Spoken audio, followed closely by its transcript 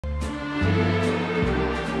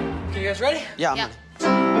guys ready? Yeah, I'm Yeah.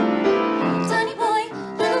 ready. Tiny boy,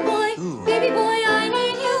 little boy, Ooh. baby boy, I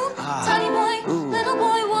need you. Tiny boy, Ooh. little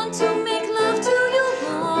boy, want to make love to you,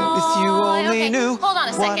 boy. If you only okay, knew hold on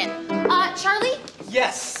a what- second. Charlie?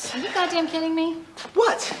 Yes. Are you goddamn kidding me?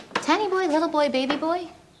 What? Tiny boy, little boy, baby boy?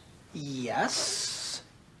 Yes.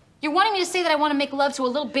 You're wanting me to say that I want to make love to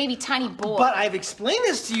a little baby tiny boy. But I've explained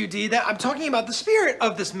this to you, Dee, that I'm talking about the spirit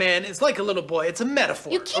of this man. It's like a little boy. It's a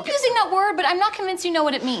metaphor. You keep okay? using that word, but I'm not convinced you know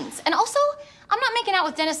what it means. And also, I'm not making out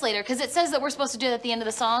with Dennis later, because it says that we're supposed to do that at the end of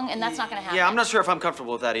the song, and that's not gonna happen. Yeah, I'm not sure if I'm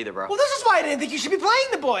comfortable with that either, bro. Well, this is why I didn't think you should be playing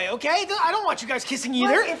the boy, okay? I don't want you guys kissing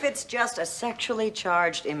either. What if it's just a sexually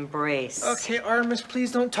charged embrace? Okay, Artemis,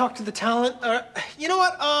 please don't talk to the talent. You know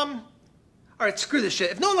what? All right, screw this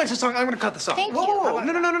shit. If no one likes the song, I'm gonna cut the song. Thank Whoa, you. whoa, whoa.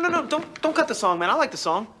 No. Don't cut the song, man. I like the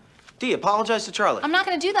song. Dee, apologize to Charlie. I'm not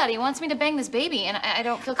gonna do that. He wants me to bang this baby, and I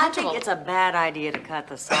don't feel I comfortable. think it's a bad idea to cut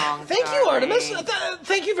the song. Thank you, Artemis.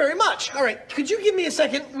 Thank you very much. All right, could you give me a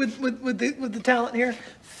second with the talent here?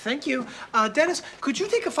 Thank you. Dennis, could you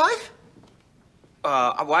take a 5?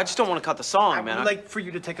 Well, I just don't want to cut the song, I man. would like for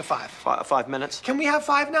you to take a 5. 5 minutes. Can we have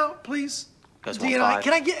 5 now, please? Guys Dee want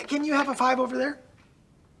and 5? Can you have a 5 over there?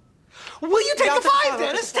 Will you take Yeah, I'll a take a 5, five,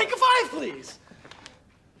 Dennis? I'll take Take a 5, please.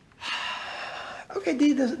 Okay,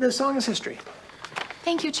 Dee, the song is history.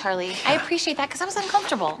 Thank you, Charlie. I appreciate that, because I was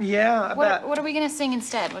uncomfortable. Yeah, I bet. What are we gonna sing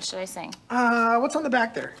instead? What should I sing? What's on the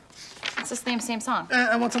back there? It's the same song.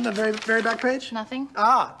 And what's on the very back page? Nothing?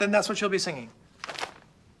 Then that's what you'll be singing.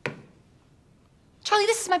 Charlie,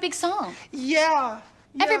 this is my big song. Yeah.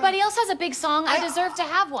 Everybody else has a big song. I deserve to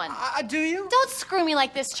have one. Do you? Don't screw me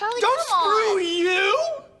like this, Charlie. Don't Come screw on.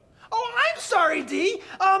 you! Oh, I'm sorry, Dee.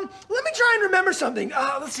 Let me try and remember something.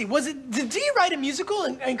 Let's see, did Dee write a musical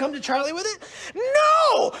and come to Charlie with it?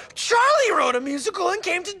 No! Charlie wrote a musical and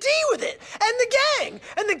came to Dee with it.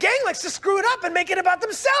 And the gang likes to screw it up and make it about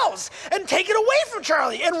themselves and take it away from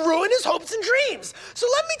Charlie and ruin his hopes and dreams. So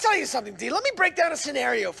let me tell you something, Dee. Let me break down a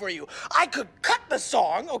scenario for you. I could cut the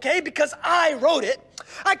song, okay, because I wrote it.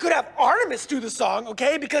 I could have Artemis do the song,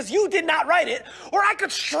 okay, because you did not write it. Or I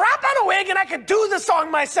could strap on a wig and I could do the song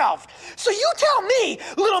myself. So you tell me,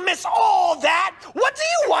 little miss all that, what do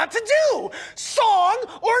you want to do? Song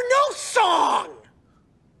or no song?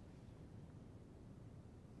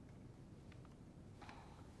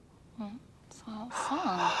 Song.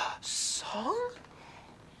 Song?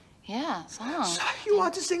 Yeah, song. So you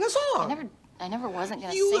want to sing a song? I never wasn't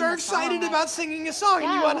gonna sing You a are excited song. about singing a song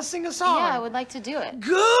and you want to sing a song. Yeah, I would like to do it.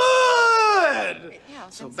 Good! Yeah,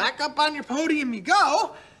 So back up on your podium you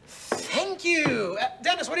go. Thank you.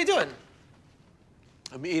 Dennis, what are you doing?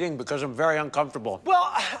 I'm eating because I'm very uncomfortable.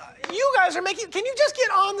 Well, you guys are making... Can you just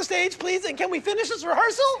get on the stage, please? And can we finish this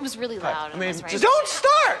rehearsal? It was really loud. I mean, That's right. just- Don't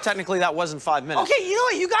start! Technically, that wasn't 5 minutes. Okay, you know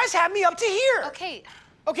what? You guys have me up to here. Okay.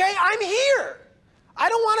 Okay, I'm here. I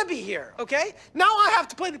don't want to be here, okay? Now I have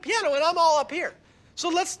to play the piano and I'm all up here. So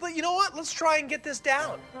you know what? Let's try and get this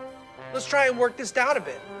down. Let's try and work this down a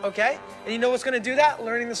bit, okay? And you know what's going to do that?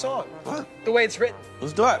 Learning the song. What? The way it's written.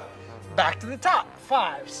 Let's do it. Back to the top.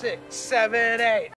 5, 6, 7, 8.